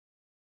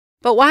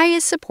But Why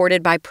is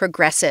supported by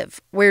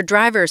Progressive, where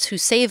drivers who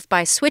save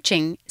by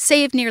switching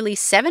save nearly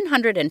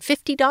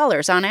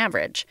 $750 on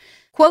average.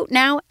 Quote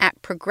now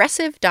at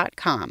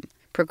Progressive.com.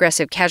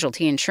 Progressive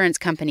Casualty Insurance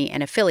Company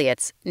and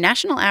Affiliates.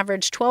 National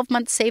average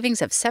 12-month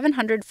savings of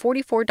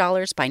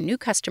 $744 by new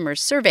customers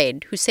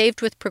surveyed who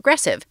saved with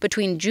Progressive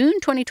between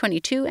June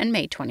 2022 and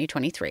May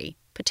 2023.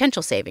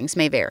 Potential savings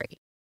may vary.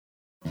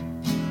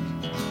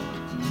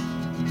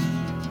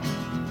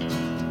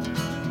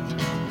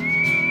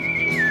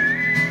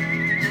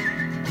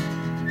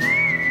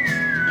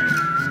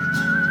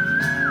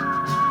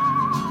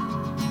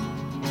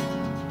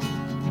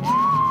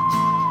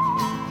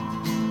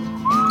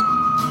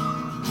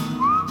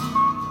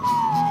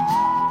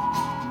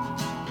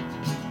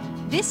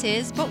 This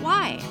is But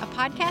Why, a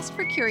podcast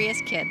for curious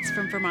kids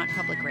from Vermont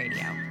Public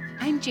Radio.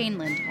 I'm Jane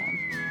Lindholm.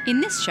 In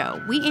this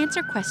show, we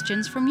answer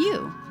questions from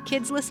you,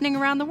 kids listening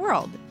around the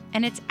world,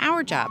 and it's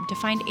our job to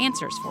find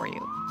answers for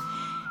you.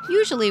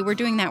 Usually, we're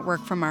doing that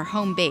work from our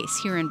home base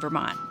here in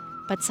Vermont,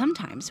 but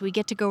sometimes we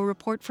get to go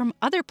report from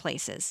other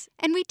places,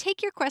 and we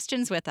take your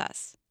questions with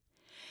us.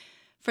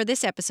 For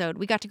this episode,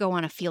 we got to go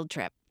on a field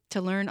trip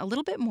to learn a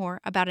little bit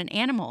more about an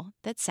animal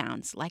that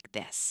sounds like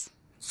this.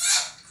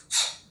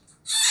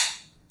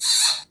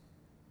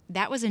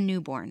 That was a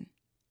newborn.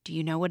 Do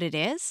you know what it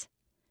is?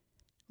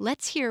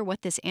 Let's hear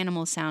what this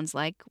animal sounds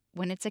like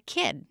when it's a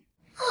kid.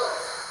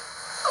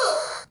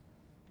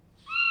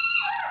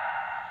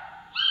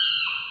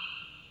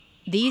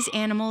 These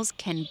animals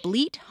can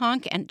bleat,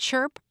 honk, and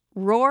chirp,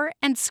 roar,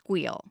 and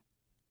squeal.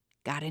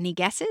 Got any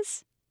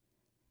guesses?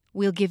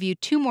 We'll give you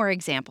 2 more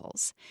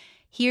examples.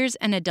 Here's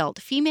an adult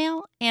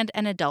female and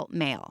an adult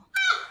male.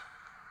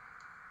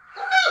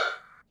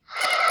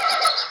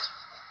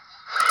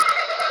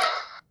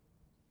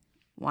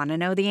 Want to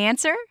know the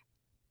answer?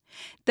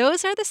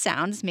 Those are the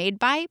sounds made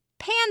by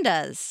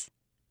pandas.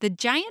 The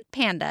giant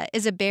panda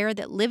is a bear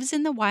that lives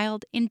in the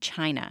wild in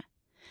China.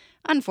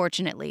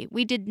 Unfortunately,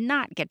 we did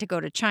not get to go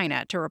to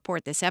China to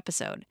report this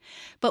episode,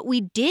 but we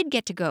did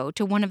get to go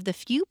to one of the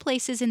few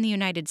places in the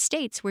United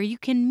States where you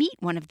can meet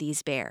one of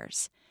these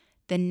bears,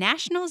 the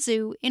National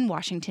Zoo in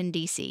Washington,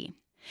 D.C.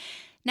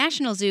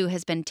 National Zoo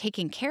has been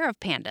taking care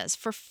of pandas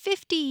for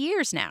 50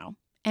 years now,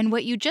 and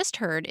what you just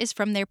heard is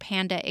from their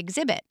panda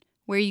exhibit,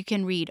 where you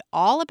can read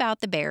all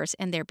about the bears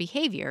and their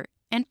behavior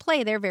and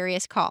play their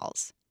various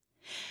calls.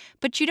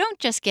 But you don't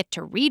just get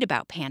to read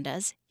about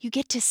pandas, you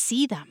get to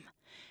see them.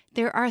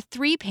 There are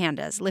 3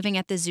 pandas living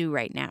at the zoo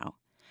right now.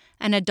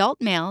 An adult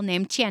male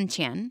named Qian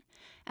Qian,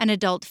 an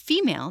adult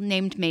female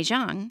named Mei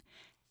Zhang,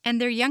 and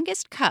their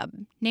youngest cub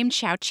named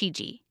Xiao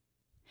Qiji.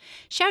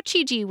 Xiao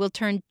Qiji will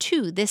turn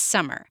 2 this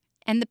summer,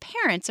 and the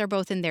parents are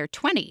both in their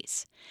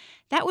 20s.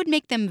 That would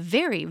make them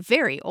very,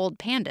 very old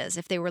pandas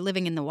if they were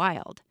living in the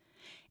wild.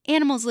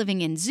 Animals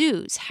living in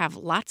zoos have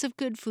lots of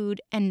good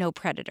food and no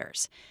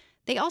predators.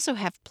 They also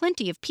have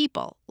plenty of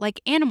people, like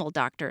animal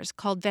doctors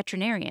called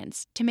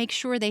veterinarians, to make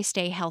sure they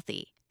stay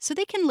healthy, so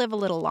they can live a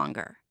little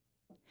longer.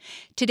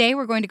 Today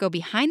we're going to go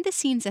behind the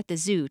scenes at the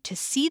zoo to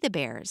see the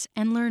bears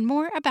and learn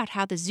more about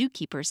how the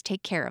zookeepers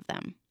take care of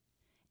them.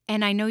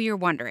 And I know you're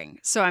wondering,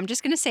 so I'm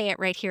just going to say it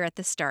right here at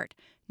the start.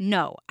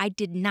 No, I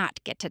did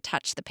not get to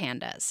touch the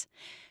pandas.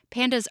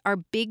 Pandas are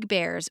big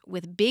bears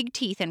with big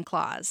teeth and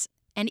claws.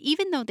 And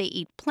even though they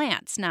eat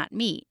plants, not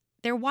meat,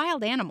 they're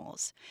wild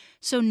animals.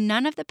 So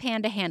none of the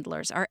panda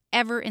handlers are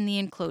ever in the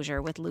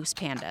enclosure with loose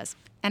pandas.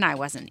 And I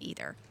wasn't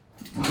either.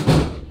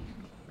 Come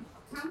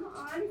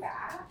on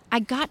back. I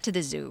got to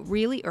the zoo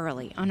really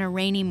early on a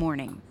rainy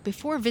morning,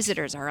 before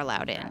visitors are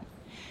allowed in.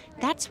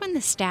 That's when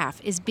the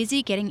staff is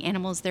busy getting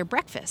animals their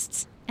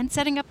breakfasts and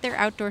setting up their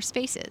outdoor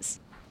spaces.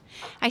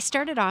 I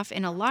started off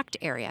in a locked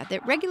area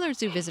that regular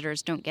zoo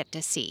visitors don't get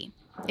to see.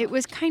 It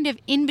was kind of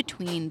in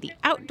between the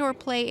outdoor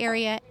play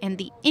area and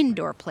the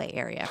indoor play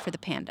area for the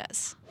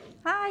pandas.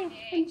 Hi,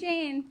 I'm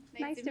Jane.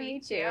 Nice to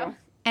meet you.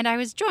 And I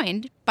was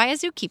joined by a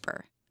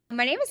zookeeper.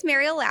 My name is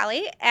Mariel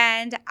Lally,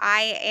 and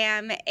I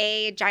am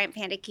a giant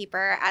panda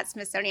keeper at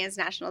Smithsonian's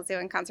National Zoo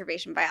and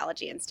Conservation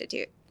Biology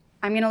Institute.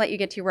 I'm going to let you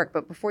get to your work,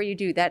 but before you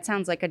do, that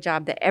sounds like a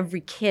job that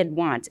every kid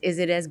wants. Is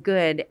it as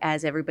good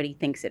as everybody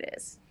thinks it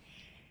is?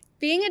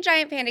 Being a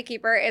giant panda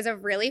keeper is a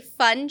really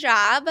fun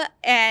job,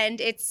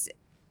 and it's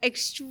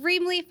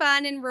extremely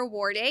fun and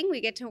rewarding.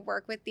 We get to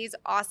work with these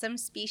awesome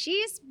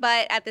species,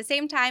 but at the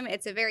same time,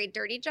 it's a very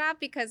dirty job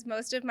because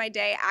most of my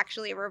day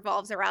actually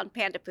revolves around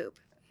panda poop.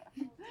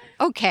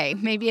 Okay,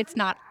 maybe it's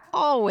not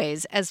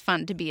always as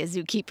fun to be a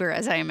zookeeper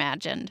as I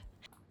imagined.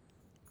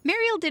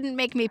 Mariel didn't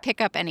make me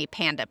pick up any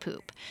panda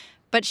poop,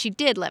 but she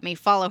did let me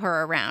follow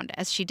her around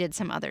as she did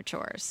some other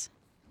chores.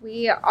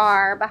 We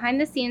are behind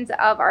the scenes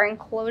of our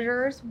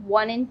enclosures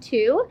 1 and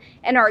 2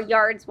 and our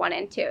yards 1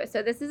 and 2.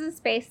 So this is a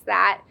space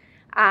that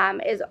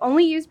is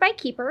only used by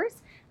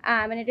keepers,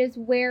 and it is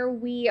where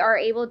we are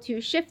able to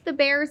shift the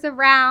bears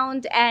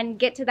around and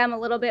get to them a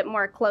little bit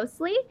more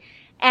closely.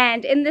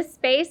 And in this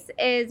space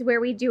is where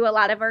we do a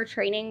lot of our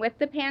training with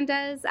the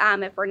pandas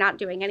if we're not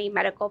doing any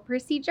medical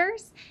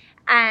procedures.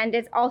 And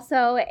it's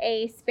also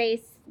a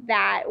space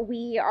that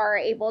we are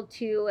able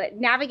to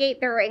navigate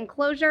their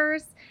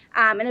enclosures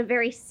in a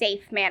very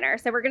safe manner.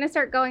 So we're going to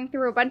start going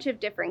through a bunch of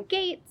different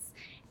gates,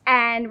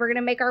 and we're going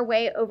to make our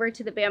way over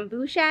to the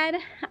bamboo shed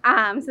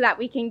so that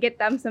we can get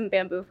them some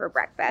bamboo for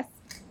breakfast.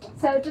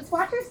 So just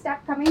watch her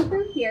step coming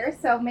through here.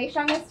 So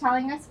Meishang is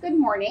telling us good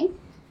morning.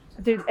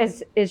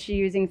 Is she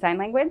using sign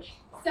language?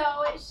 So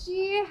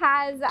she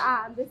has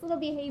this little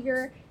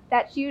behavior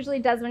that she usually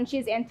does when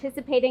she's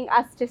anticipating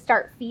us to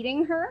start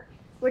feeding her,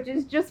 which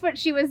is just what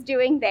she was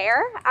doing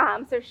there.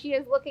 So she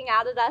is looking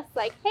out at us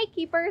like, hey,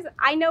 keepers,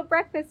 I know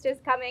breakfast is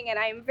coming and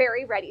I'm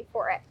very ready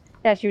for it.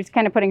 Yeah, she was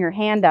kind of putting her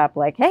hand up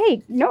like,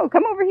 hey, no,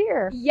 come over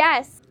here.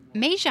 Yes.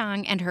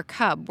 Meishang and her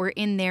cub were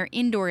in their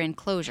indoor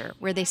enclosure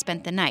where they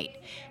spent the night,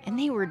 and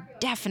they were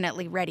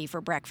definitely ready for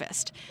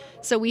breakfast.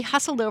 So we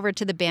hustled over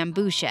to the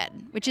bamboo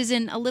shed, which is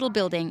in a little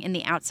building in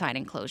the outside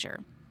enclosure.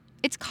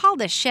 It's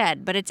called a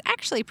shed, but it's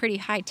actually pretty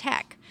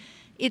high-tech.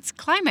 It's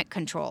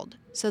climate-controlled,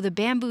 so the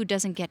bamboo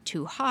doesn't get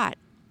too hot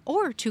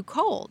or too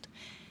cold.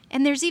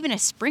 And there's even a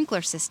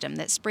sprinkler system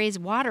that sprays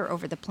water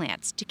over the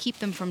plants to keep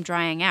them from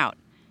drying out.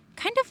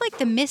 Kind of like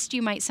the mist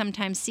you might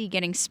sometimes see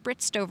getting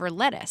spritzed over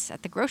lettuce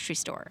at the grocery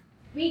store.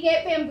 We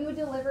get bamboo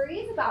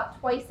deliveries about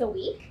twice a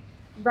week.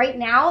 Right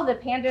now, the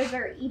pandas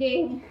are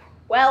eating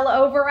well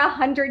over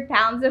 100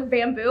 pounds of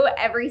bamboo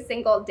every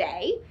single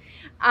day.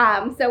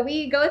 So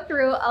we go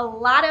through a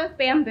lot of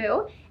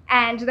bamboo,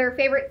 and their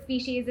favorite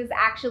species is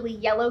actually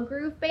yellow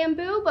groove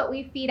bamboo, but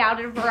we feed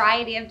out a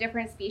variety of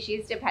different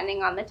species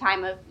depending on the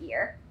time of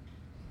year.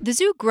 The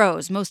zoo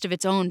grows most of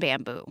its own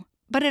bamboo,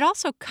 but it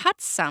also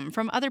cuts some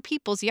from other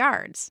people's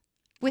yards,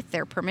 with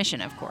their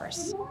permission, of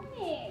course. Good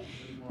morning.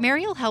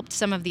 Mariel helped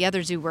some of the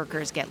other zoo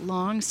workers get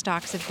long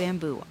stalks of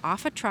bamboo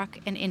off a truck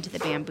and into the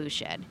bamboo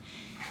shed.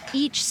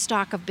 Each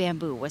stalk of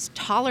bamboo was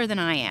taller than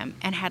I am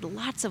and had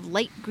lots of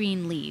light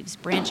green leaves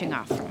branching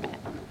off from it.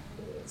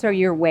 So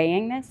you're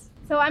weighing this?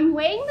 So I'm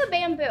weighing the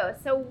bamboo.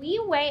 So we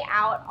weigh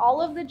out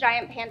all of the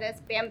giant pandas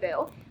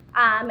bamboo,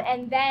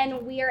 and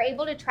then we are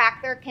able to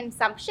track their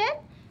consumption.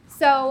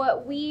 So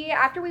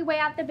after we weigh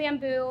out the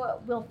bamboo,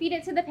 we'll feed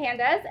it to the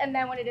pandas, and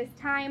then when it is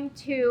time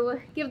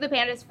to give the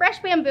pandas fresh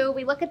bamboo,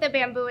 we look at the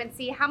bamboo and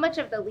see how much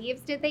of the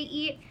leaves did they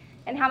eat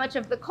and how much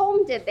of the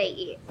culm did they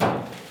eat.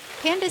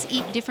 Pandas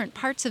eat different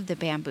parts of the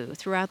bamboo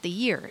throughout the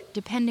year,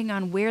 depending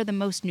on where the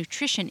most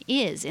nutrition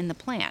is in the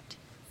plant.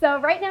 So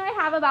right now I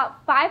have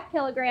about 5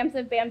 kilograms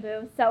of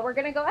bamboo. So we're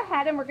gonna go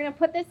ahead and we're gonna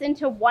put this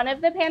into one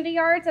of the panda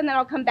yards, and then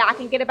I'll come back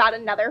and get about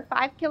another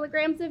 5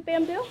 kilograms of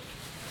bamboo.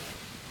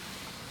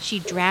 She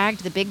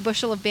dragged the big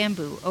bushel of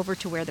bamboo over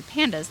to where the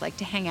pandas like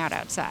to hang out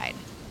outside.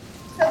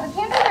 So the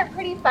pandas are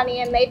pretty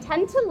funny, and they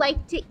tend to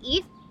like to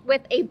eat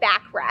with a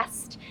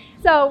backrest.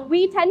 So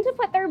we tend to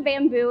put their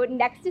bamboo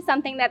next to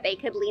something that they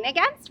could lean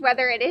against,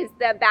 whether it is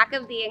the back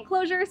of the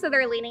enclosure, so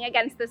they're leaning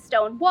against the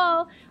stone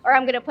wall, or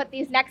I'm gonna put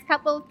these next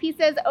couple of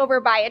pieces over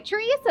by a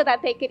tree so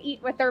that they could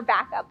eat with their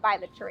back up by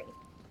the tree.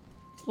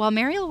 While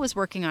Mariel was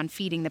working on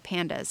feeding the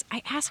pandas,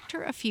 I asked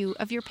her a few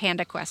of your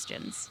panda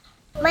questions.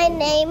 My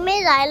name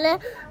is Isla.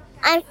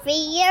 I'm 3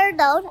 years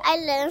old. I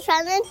live in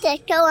San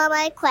Francisco, and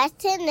my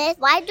question is,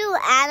 why do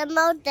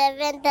animals live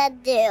in the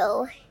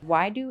zoo?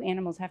 Why do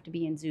animals have to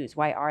be in zoos?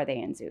 Why are they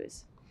in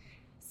zoos?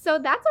 So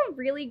that's a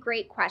really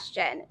great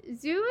question.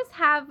 Zoos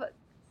have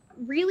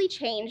really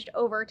changed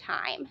over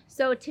time.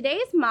 So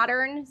today's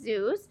modern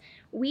zoos,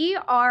 we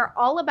are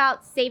all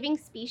about saving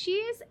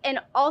species and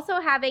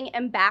also having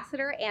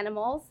ambassador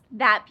animals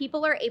that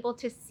people are able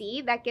to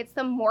see that gets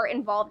them more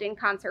involved in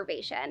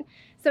conservation.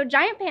 So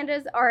giant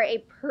pandas are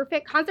a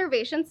perfect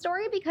conservation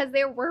story because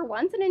they were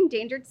once an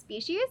endangered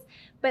species,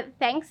 but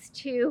thanks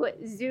to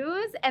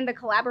zoos and the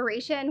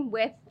collaboration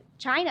with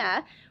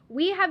China,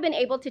 we have been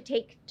able to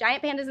take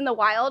giant pandas in the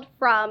wild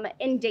from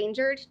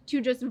endangered to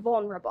just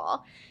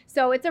vulnerable.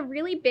 So it's a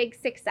really big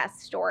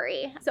success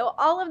story. So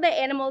all of the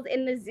animals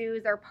in the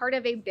zoos are part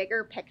of a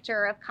bigger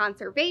picture of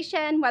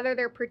conservation, whether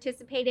they're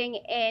participating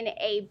in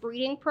a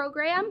breeding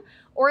program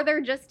or they're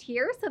just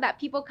here so that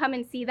people come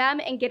and see them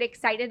and get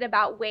excited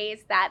about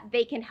ways that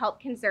they can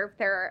help conserve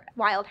their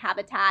wild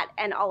habitat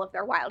and all of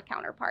their wild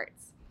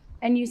counterparts.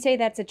 And you say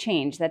that's a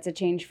change. That's a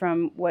change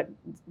from what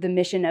the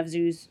mission of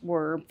zoos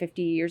were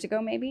 50 years ago,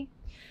 maybe?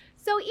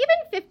 So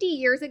even 50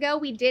 years ago,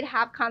 we did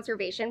have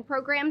conservation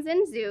programs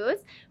in zoos,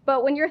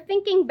 but when you're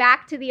thinking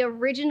back to the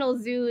original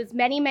zoos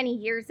many, many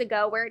years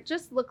ago, where it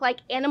just looked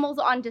like animals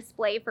on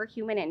display for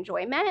human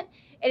enjoyment,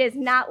 it is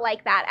not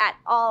like that at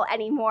all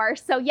anymore.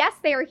 So yes,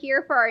 they are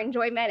here for our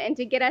enjoyment and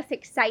to get us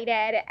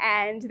excited,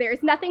 and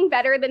there's nothing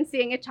better than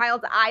seeing a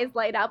child's eyes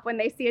light up when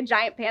they see a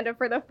giant panda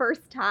for the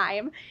first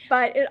time,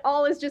 but it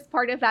all is just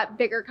part of that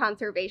bigger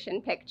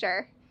conservation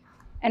picture.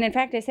 And in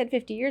fact, I said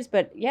 50 years,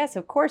 but yes,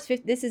 of course,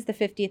 this is the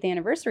 50th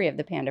anniversary of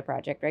the Panda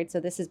Project, right? So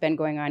this has been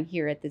going on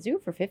here at the zoo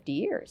for 50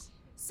 years.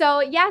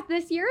 So yes,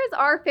 this year is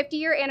our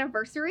 50-year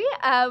anniversary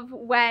of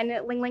when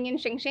Ling Ling and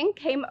Xing Xing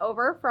came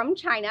over from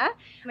China.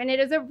 And it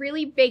is a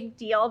really big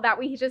deal that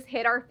we just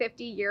hit our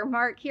 50-year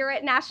mark here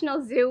at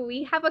National Zoo.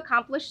 We have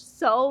accomplished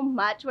so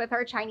much with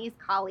our Chinese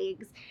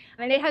colleagues.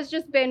 And it has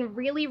just been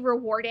really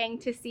rewarding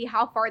to see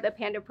how far the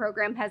panda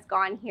program has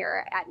gone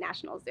here at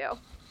National Zoo.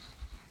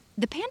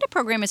 The panda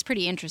program is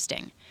pretty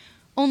interesting.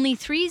 Only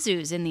 3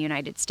 zoos in the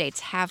United States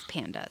have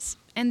pandas,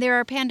 and there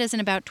are pandas in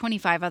about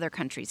 25 other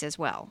countries as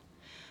well.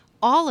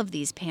 All of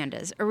these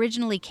pandas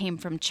originally came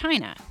from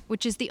China,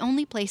 which is the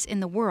only place in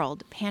the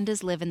world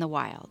pandas live in the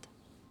wild.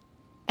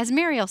 As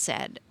Mariel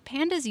said,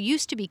 pandas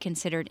used to be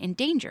considered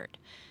endangered.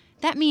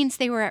 That means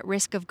they were at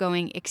risk of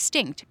going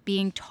extinct,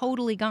 being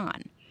totally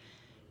gone.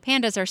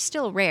 Pandas are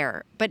still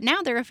rare, but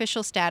now their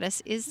official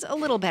status is a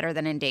little better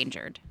than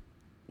endangered.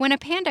 When a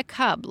panda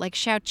cub like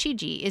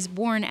Xiaoqiji is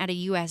born at a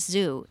U.S.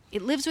 zoo,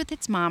 it lives with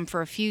its mom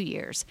for a few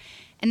years,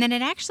 and then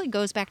it actually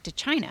goes back to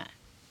China.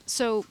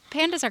 So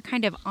pandas are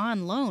kind of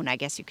on loan, I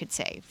guess you could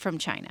say, from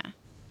China.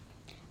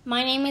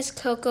 My name is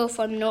Coco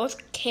from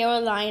North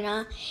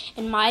Carolina,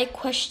 and my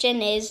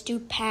question is, do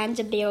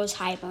panda bears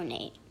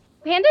hibernate?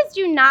 Pandas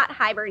do not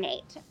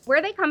hibernate.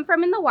 Where they come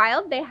from in the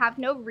wild, they have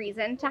no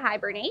reason to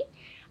hibernate.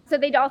 So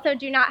they also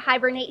do not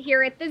hibernate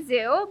here at the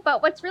zoo.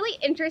 But what's really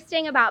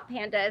interesting about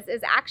pandas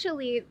is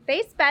actually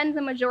they spend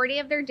the majority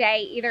of their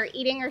day either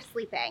eating or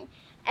sleeping.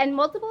 And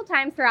multiple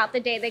times throughout the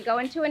day, they go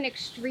into an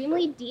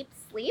extremely deep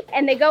sleep.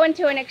 And they go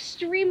into an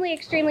extremely,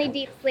 extremely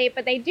deep sleep,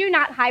 but they do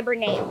not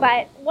hibernate.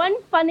 But one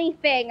funny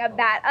thing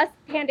that us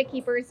panda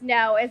keepers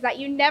know is that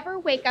you never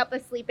wake up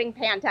a sleeping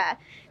panda.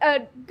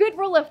 A good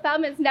rule of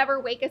thumb is never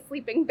wake a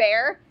sleeping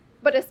bear,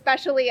 but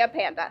especially a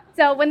panda.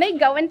 So when they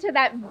go into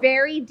that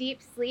very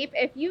deep sleep,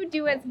 if you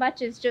do as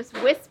much as just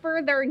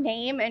whisper their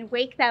name and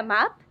wake them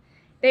up,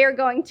 they are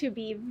going to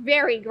be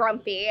very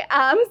grumpy.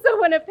 So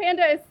when a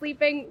panda is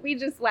sleeping, we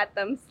just let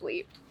them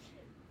sleep.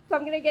 So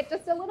I'm gonna get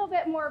just a little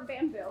bit more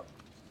bamboo.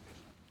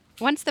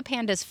 Once the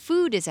panda's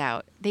food is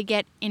out, they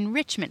get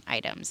enrichment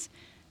items.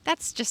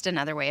 That's just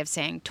another way of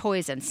saying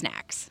toys and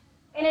snacks.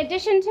 In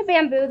addition to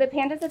bamboo, the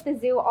pandas at the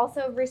zoo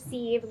also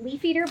receive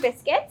leaf eater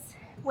biscuits,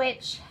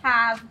 which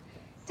have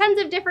tons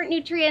of different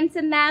nutrients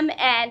in them,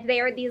 and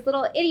they are these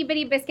little itty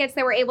bitty biscuits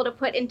that we're able to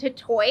put into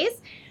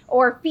toys,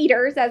 or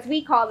feeders as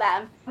we call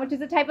them, which is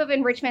a type of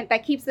enrichment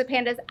that keeps the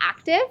pandas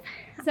active.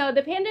 So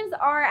the pandas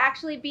are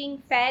actually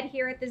being fed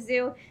here at the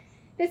zoo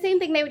the same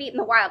thing they would eat in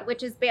the wild,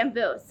 which is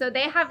bamboo. So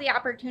they have the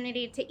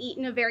opportunity to eat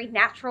in a very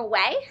natural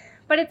way,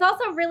 but it's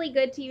also really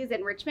good to use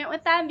enrichment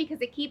with them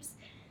because it keeps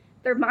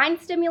their mind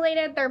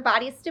stimulated, their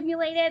body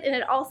stimulated, and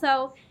it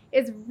also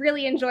is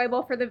really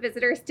enjoyable for the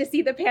visitors to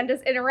see the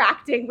pandas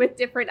interacting with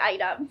different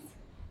items.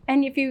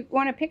 And if you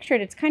want to picture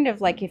it, it's kind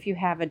of like if you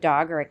have a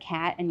dog or a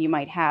cat and you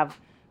might have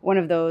one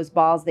of those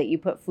balls that you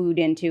put food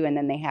into and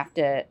then they have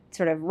to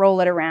sort of roll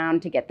it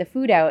around to get the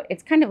food out.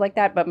 It's kind of like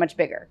that, but much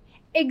bigger.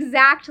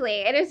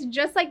 Exactly. It is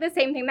just like the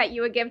same thing that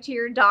you would give to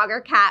your dog or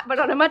cat, but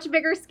on a much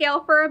bigger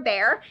scale for a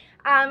bear.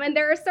 And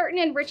there are certain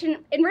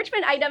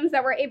enrichment items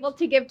that we're able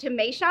to give to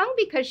Mei Xiang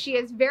because she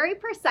is very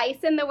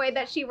precise in the way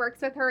that she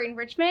works with her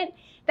enrichment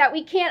that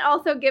we can't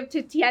also give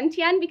to Tian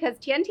Tian because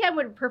Tian Tian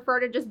would prefer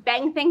to just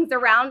bang things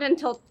around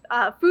until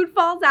food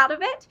falls out of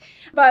it.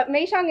 But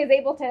Mei Xiang is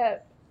able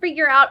to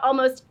figure out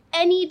almost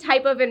any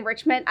type of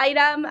enrichment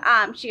item.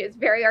 She is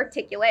very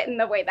articulate in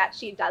the way that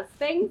she does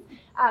things.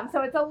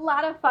 So it's a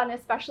lot of fun,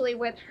 especially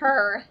with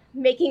her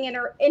making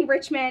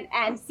enrichment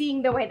and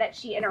seeing the way that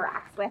she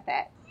interacts with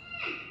it.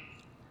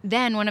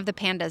 Then one of the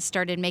pandas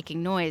started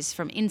making noise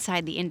from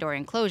inside the indoor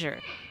enclosure.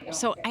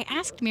 So I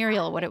asked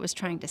Muriel what it was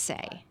trying to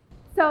say.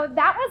 So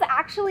that was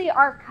actually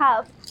our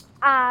cub.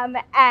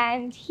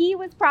 And he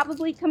was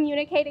probably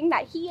communicating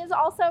that he is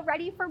also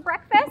ready for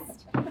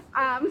breakfast.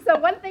 So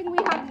one thing we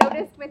have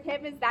noticed with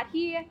him is that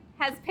he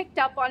has picked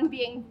up on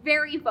being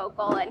very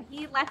vocal and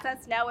he lets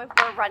us know if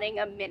we're running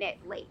a minute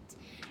late.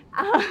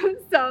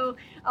 So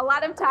a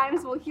lot of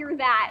times we'll hear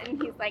that and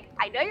he's like,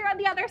 I know you're on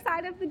the other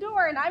side of the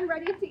door and I'm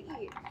ready to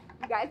eat.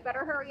 You guys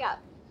better hurry up.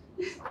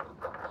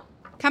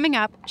 Coming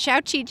up,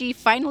 Xiaoqiji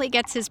finally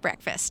gets his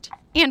breakfast,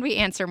 and we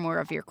answer more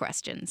of your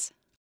questions.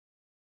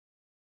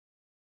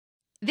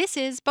 This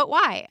is But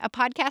Why, a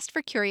podcast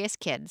for curious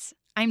kids.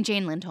 I'm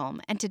Jane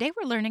Lindholm, and today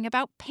we're learning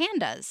about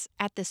pandas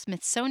at the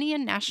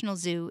Smithsonian National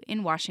Zoo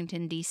in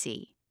Washington,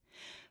 D.C.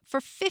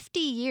 For 50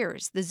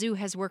 years, the zoo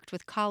has worked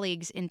with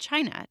colleagues in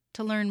China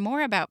to learn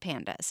more about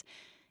pandas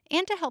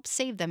and to help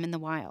save them in the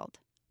wild.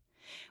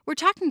 We're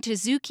talking to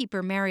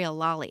zookeeper Mariel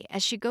Lally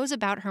as she goes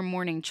about her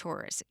morning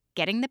chores,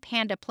 getting the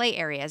panda play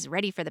areas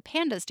ready for the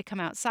pandas to come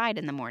outside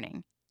in the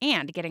morning,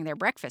 and getting their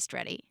breakfast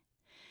ready.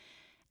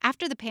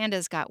 After the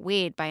pandas got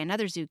weighed by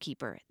another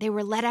zookeeper, they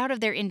were let out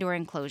of their indoor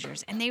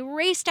enclosures and they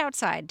raced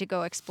outside to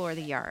go explore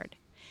the yard.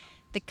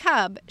 The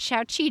cub,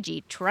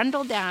 Xiaoqiji,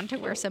 trundled down to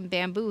where some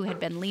bamboo had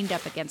been leaned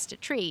up against a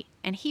tree,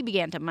 and he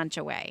began to munch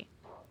away.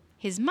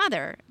 His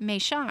mother, Mei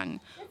Xiang,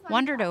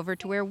 wandered over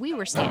to where we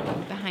were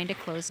standing behind a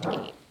closed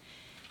gate.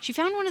 She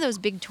found one of those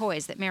big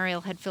toys that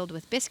Mariel had filled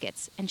with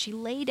biscuits, and she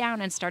lay down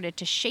and started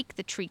to shake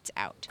the treats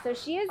out. So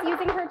she is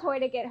using her toy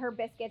to get her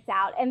biscuits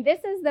out, and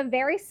this is the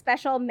very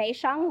special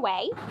Meisheng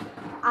way.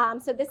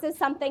 So this is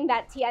something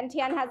that Tian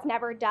Tian has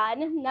never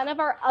done. None of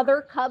our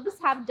other cubs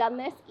have done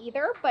this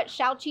either, but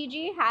Xiao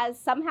Qiji has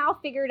somehow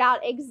figured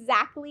out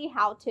exactly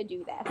how to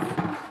do this.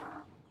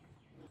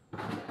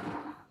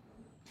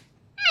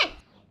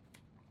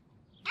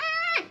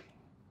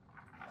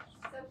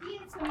 He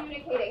is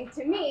communicating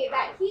to me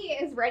that he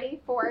is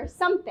ready for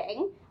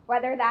something,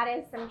 whether that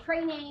is some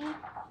training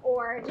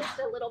or just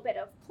a little bit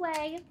of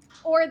play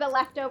or the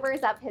leftovers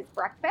of his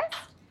breakfast.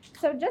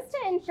 So just to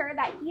ensure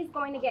that he's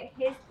going to get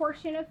his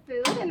portion of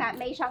food and that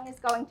Meisheng is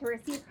going to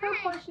receive her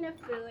portion of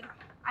food,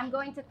 I'm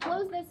going to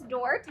close this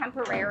door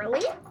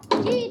temporarily.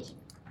 Cheech!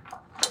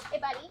 Hey,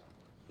 buddy.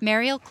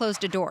 Mariel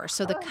closed a door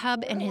so the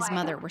cub and his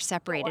mother were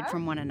separated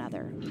from one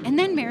another. And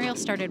then Mariel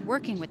started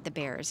working with the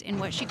bears in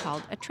what she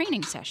called a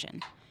training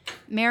session.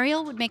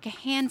 Mariel would make a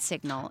hand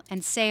signal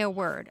and say a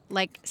word,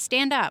 like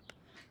stand up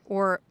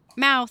or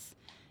mouth,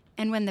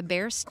 and when the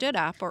bear stood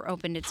up or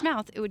opened its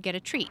mouth, it would get a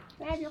treat.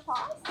 Can I have your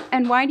paws?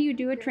 And why do you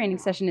do a training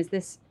session? Is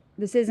this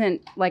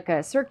isn't like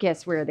a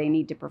circus where they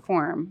need to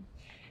perform?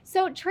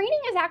 So training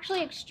is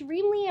actually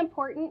extremely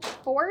important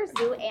for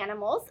zoo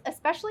animals,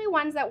 especially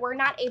ones that we're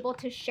not able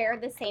to share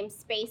the same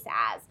space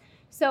as.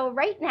 So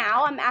right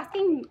now I'm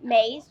asking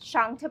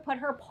Meisheng to put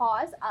her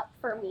paws up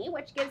for me,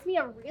 which gives me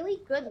a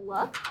really good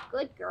look,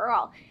 good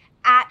girl,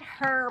 at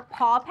her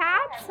paw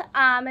pads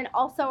and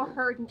also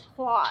her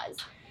claws.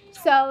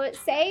 So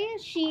say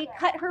she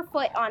cut her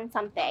foot on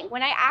something.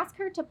 When I ask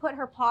her to put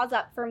her paws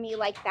up for me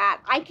like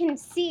that, I can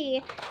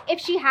see if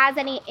she has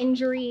any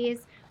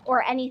injuries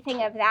or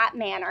anything of that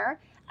manner.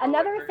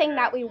 Another thing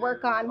that we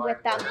work on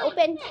with them,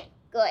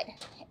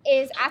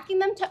 is asking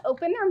them to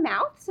open their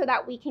mouth so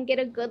that we can get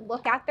a good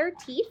look at their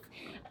teeth.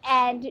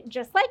 And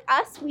just like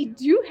us, we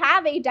do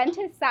have a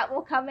dentist that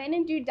will come in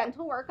and do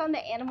dental work on the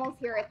animals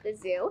here at the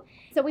zoo.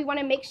 So we want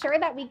to make sure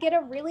that we get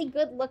a really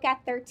good look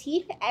at their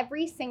teeth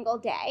every single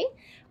day.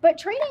 But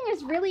training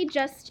is really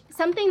just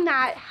something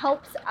that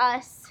helps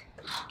us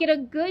get a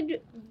good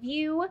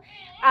view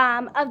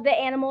of the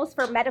animals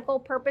for medical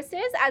purposes,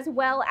 as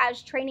well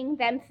as training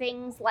them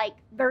things like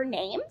their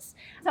names.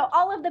 So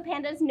all of the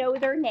pandas know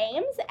their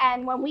names,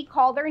 and when we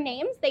call their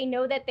names, they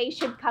know that they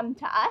should come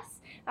to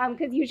us,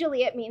 because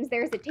usually it means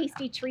there's a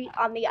tasty treat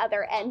on the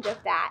other end of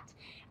that.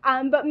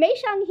 But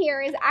Meisheng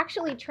here is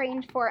actually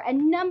trained for a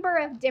number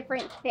of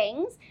different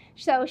things.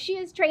 So she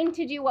is trained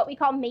to do what we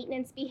call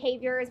maintenance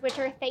behaviors, which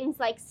are things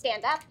like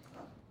stand up,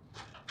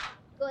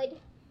 good,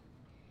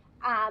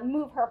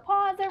 move her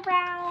paws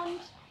around,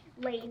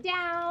 lay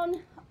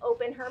down,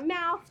 open her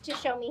mouth to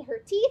show me her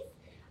teeth.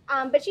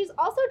 But she's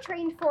also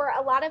trained for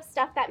a lot of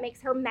stuff that makes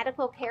her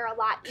medical care a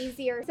lot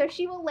easier. So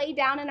she will lay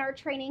down in our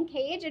training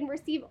cage and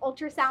receive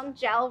ultrasound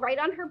gel right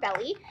on her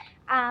belly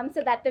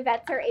so that the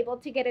vets are able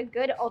to get a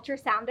good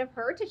ultrasound of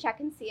her to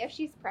check and see if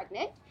she's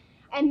pregnant.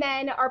 And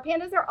then our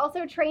pandas are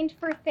also trained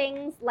for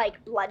things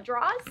like blood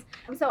draws.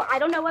 So I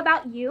don't know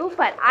about you,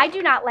 but I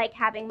do not like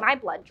having my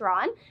blood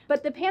drawn.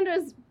 But the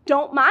pandas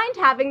don't mind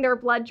having their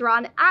blood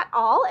drawn at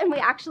all. And we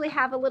actually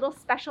have a little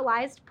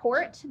specialized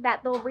port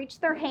that they'll reach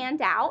their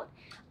hand out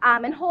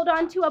and hold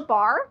on to a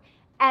bar.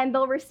 And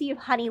they'll receive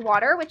honey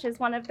water, which is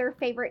one of their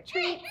favorite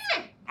treats.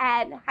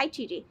 And hi,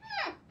 Chi-Chi.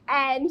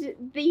 And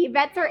the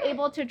vets are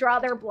able to draw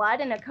their blood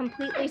in a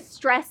completely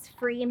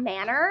stress-free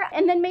manner.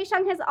 And then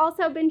Meisheng has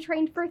also been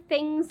trained for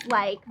things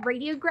like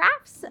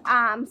radiographs,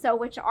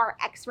 which are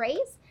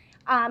x-rays,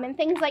 and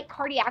things like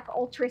cardiac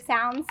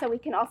ultrasound, so we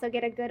can also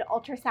get a good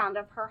ultrasound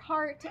of her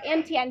heart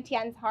and Tian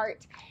Tian's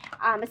heart,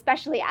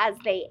 especially as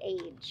they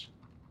age.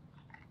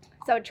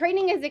 So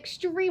training is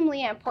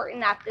extremely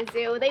important at the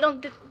zoo. They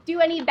don't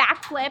do any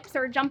backflips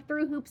or jump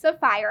through hoops of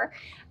fire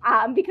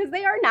because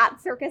they are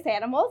not circus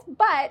animals,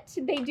 but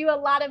they do a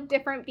lot of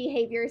different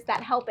behaviors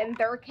that help in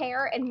their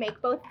care and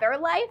make both their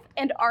life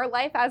and our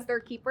life as their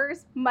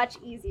keepers much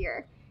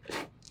easier.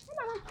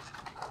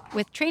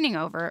 With training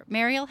over,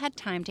 Mariel had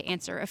time to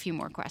answer a few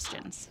more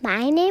questions.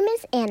 My name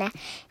is Anna.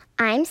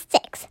 I'm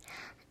 6.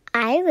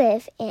 I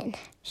live in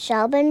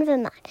Shelburne,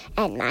 Vermont,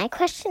 and my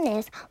question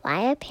is,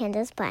 why are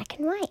pandas black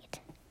and white?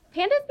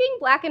 Pandas being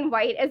black and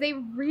white is a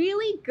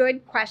really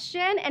good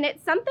question, and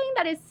it's something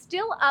that is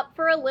still up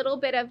for a little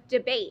bit of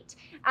debate.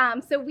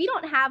 So we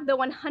don't have the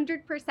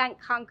 100%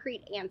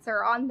 concrete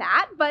answer on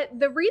that, but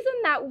the reason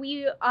that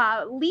we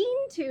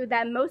lean to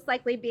them most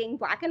likely being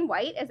black and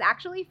white is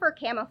actually for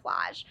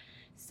camouflage.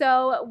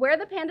 So where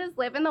the pandas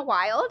live in the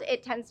wild,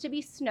 it tends to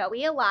be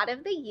snowy a lot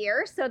of the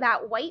year, so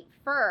that white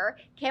fur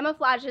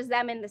camouflages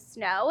them in the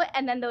snow,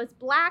 and then those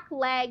black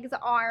legs,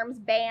 arms,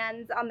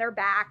 bands on their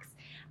backs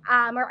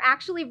are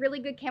actually really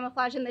good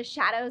camouflage in the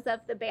shadows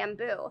of the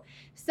bamboo.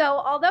 So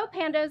although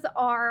pandas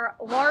are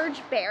large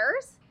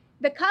bears,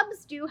 the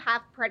cubs do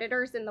have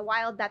predators in the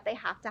wild that they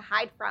have to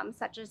hide from,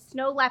 such as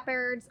snow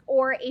leopards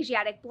or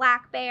Asiatic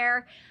black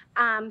bear.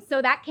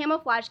 So that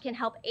camouflage can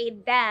help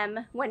aid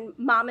them when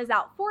mom is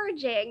out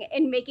foraging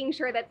in making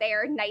sure that they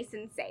are nice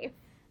and safe.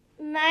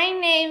 My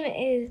name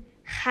is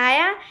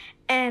Chaya,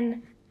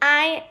 and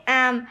I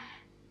am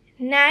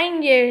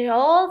 9 years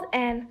old,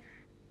 and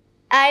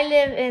I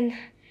live in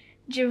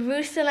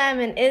Jerusalem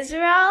in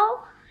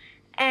Israel.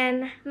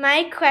 And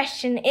my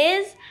question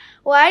is,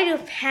 why do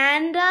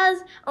pandas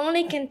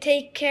only can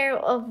take care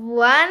of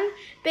one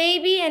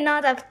baby and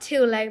not of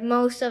two like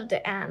most of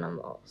the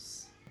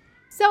animals?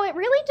 So it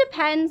really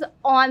depends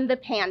on the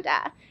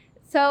panda.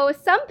 So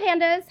some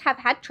pandas have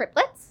had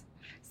triplets,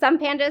 some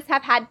pandas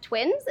have had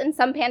twins, and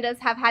some pandas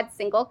have had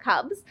single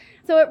cubs.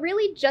 So it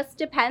really just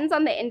depends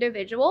on the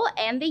individual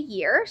and the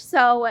year.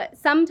 So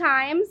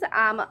sometimes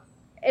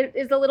it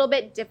is a little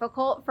bit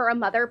difficult for a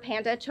mother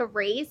panda to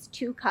raise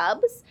two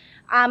cubs,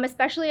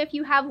 especially if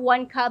you have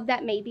one cub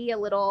that may be a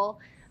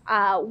little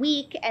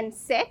weak and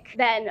sick.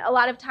 Then a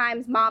lot of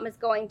times mom is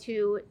going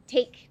to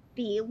take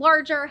the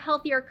larger,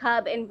 healthier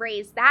cub and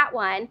raise that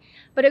one.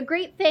 But a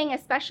great thing,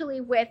 especially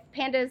with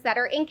pandas that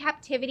are in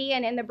captivity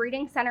and in the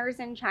breeding centers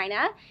in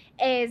China,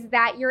 is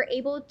that you're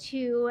able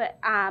to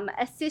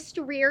assist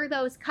rear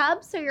those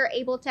cubs. So you're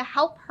able to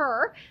help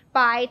her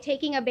by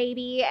taking a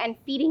baby and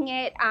feeding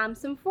it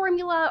some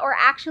formula, or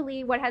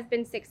actually what has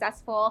been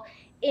successful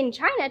in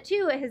China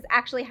too has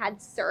actually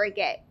had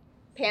surrogate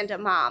panda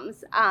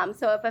moms.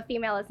 So if a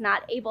female is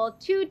not able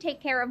to take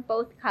care of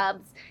both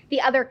cubs, the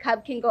other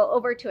cub can go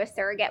over to a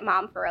surrogate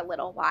mom for a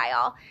little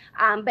while.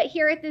 But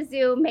here at the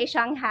zoo,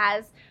 Meisheng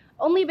has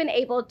only been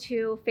able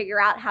to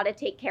figure out how to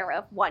take care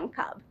of one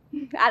cub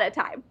at a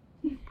time.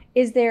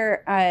 Is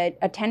there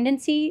a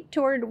tendency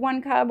toward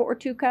one cub or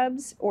two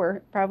cubs,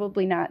 or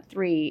probably not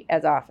three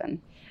as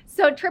often?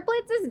 So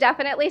triplets is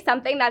definitely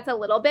something that's a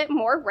little bit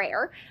more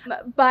rare,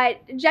 but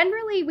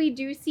generally we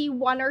do see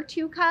one or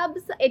two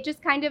cubs. It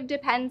just kind of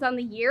depends on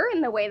the year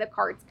and the way the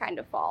cards kind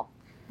of fall.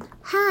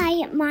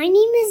 Hi, my name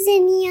is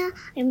Zinnia.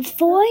 I'm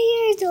 4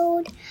 years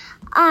old.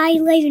 I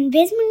live in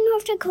Bismarck,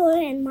 North Dakota,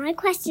 and my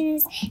question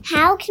is,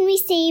 how can we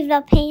save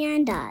the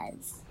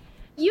pandas?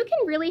 You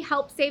can really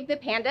help save the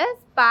pandas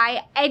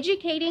by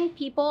educating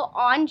people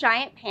on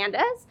giant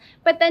pandas,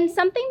 but then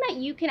something that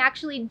you can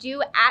actually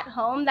do at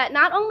home that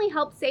not only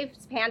helps save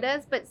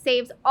pandas, but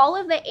saves all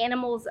of the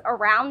animals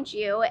around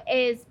you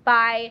is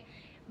by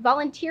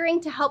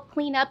volunteering to help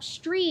clean up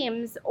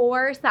streams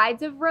or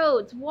sides of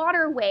roads,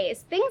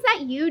 waterways, things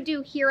that you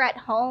do here at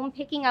home,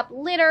 picking up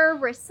litter,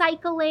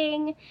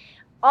 recycling.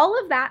 All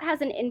of that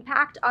has an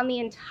impact on the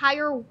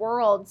entire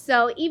world.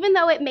 So even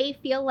though it may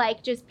feel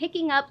like just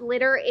picking up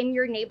litter in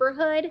your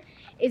neighborhood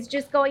is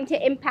just going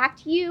to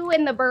impact you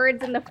and the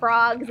birds and the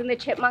frogs and the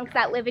chipmunks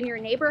that live in your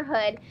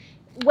neighborhood,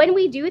 when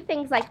we do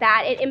things like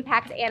that, it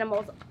impacts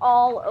animals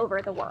all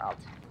over the world.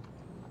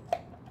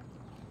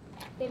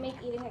 They make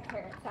eating a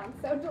carrot sound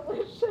so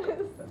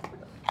delicious.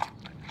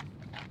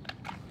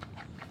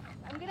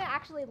 I'm gonna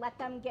actually let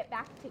them get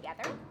back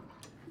together.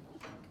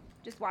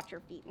 Just watch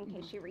your feet in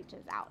case she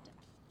reaches out.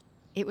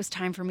 It was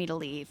time for me to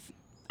leave.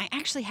 I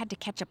actually had to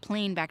catch a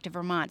plane back to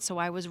Vermont, so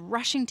I was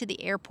rushing to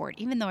the airport,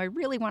 even though I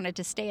really wanted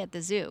to stay at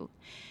the zoo.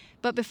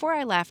 But before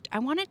I left, I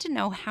wanted to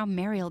know how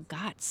Mariel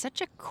got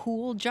such a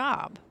cool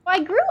job.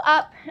 I grew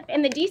up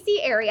in the DC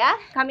area,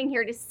 coming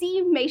here to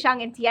see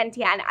Meisheng and Tian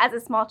Tian as a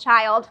small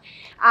child,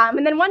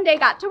 and then one day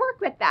got to work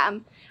with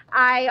them.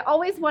 I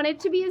always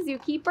wanted to be a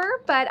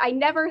zookeeper, but I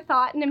never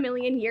thought in a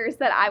million years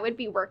that I would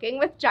be working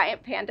with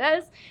giant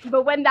pandas.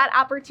 But when that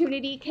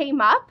opportunity came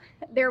up,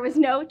 there was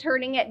no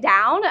turning it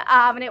down,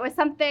 and it was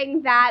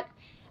something that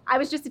I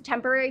was just a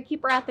temporary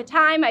keeper at the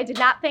time. I did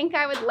not think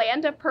I would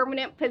land a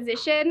permanent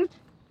position.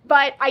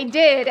 But I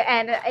did,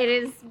 and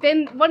it has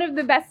been one of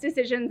the best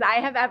decisions I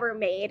have ever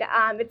made.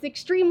 It's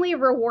extremely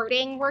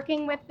rewarding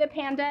working with the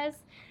pandas.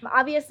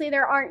 Obviously,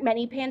 there aren't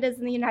many pandas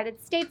in the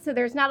United States, so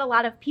there's not a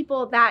lot of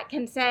people that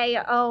can say,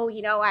 oh,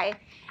 you know,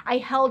 I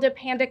held a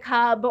panda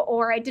cub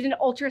or I did an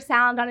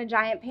ultrasound on a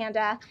giant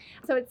panda.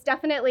 So it's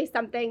definitely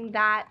something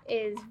that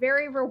is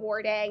very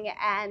rewarding,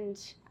 and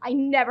I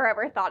never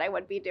ever thought I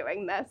would be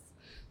doing this.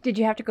 Did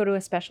you have to go to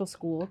a special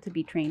school to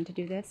be trained to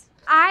do this?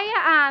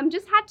 I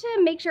just had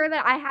to make sure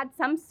that I had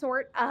some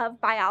sort of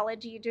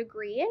biology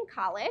degree in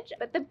college.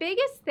 But the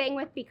biggest thing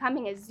with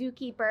becoming a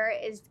zookeeper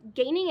is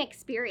gaining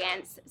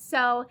experience.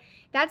 So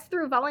that's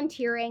through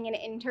volunteering and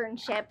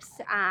internships.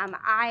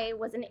 I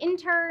was an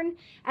intern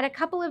at a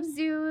couple of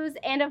zoos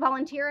and a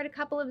volunteer at a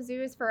couple of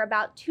zoos for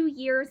about 2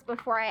 years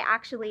before I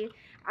actually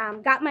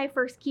got my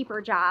first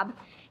keeper job.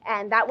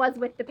 And that was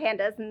with the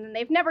pandas, and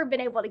they've never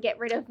been able to get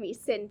rid of me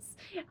since.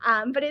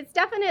 But it's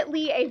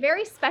definitely a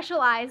very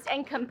specialized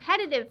and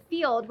competitive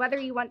field, whether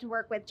you want to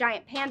work with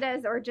giant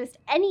pandas or just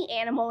any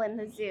animal in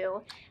the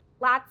zoo.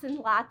 Lots and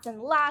lots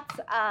and lots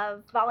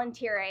of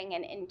volunteering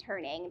and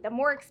interning. The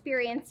more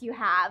experience you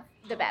have,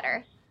 the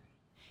better.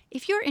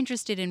 If you're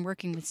interested in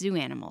working with zoo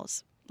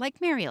animals, like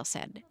Mariel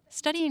said,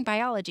 studying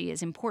biology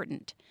is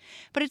important.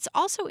 But it's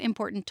also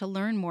important to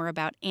learn more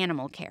about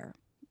animal care.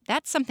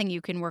 That's something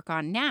you can work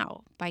on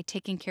now by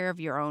taking care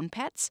of your own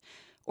pets,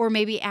 or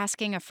maybe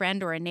asking a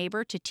friend or a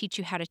neighbor to teach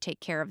you how to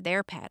take care of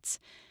their pets.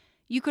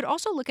 You could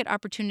also look at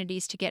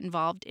opportunities to get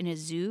involved in a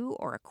zoo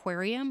or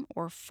aquarium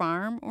or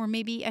farm or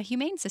maybe a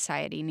humane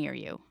society near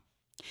you.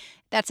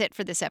 That's it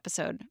for this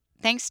episode.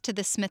 Thanks to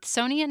the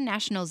Smithsonian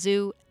National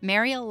Zoo,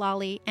 Mariel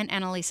Lally, and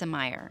Annalisa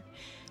Meyer.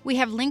 We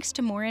have links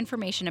to more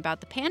information about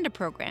the Panda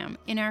program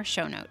in our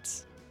show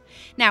notes.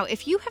 Now,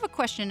 if you have a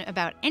question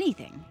about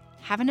anything,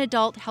 have an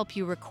adult help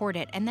you record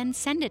it and then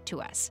send it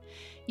to us.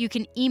 You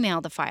can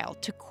email the file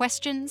to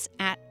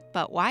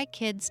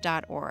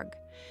questions@butwhykids.org.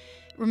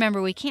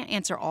 Remember, we can't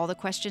answer all the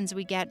questions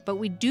we get, but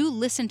we do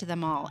listen to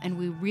them all, and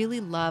we really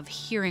love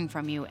hearing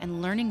from you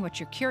and learning what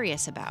you're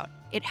curious about.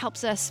 It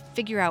helps us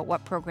figure out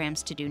what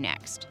programs to do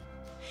next.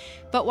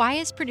 But Why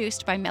is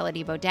produced by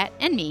Melody Bodette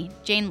and me,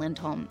 Jane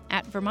Lindholm,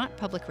 at Vermont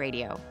Public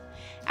Radio.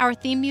 Our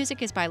theme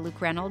music is by Luke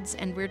Reynolds,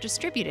 and we're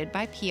distributed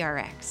by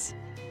PRX.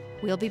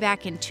 We'll be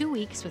back in 2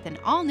 weeks with an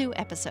all-new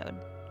episode.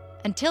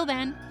 Until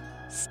then,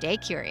 stay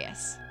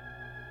curious.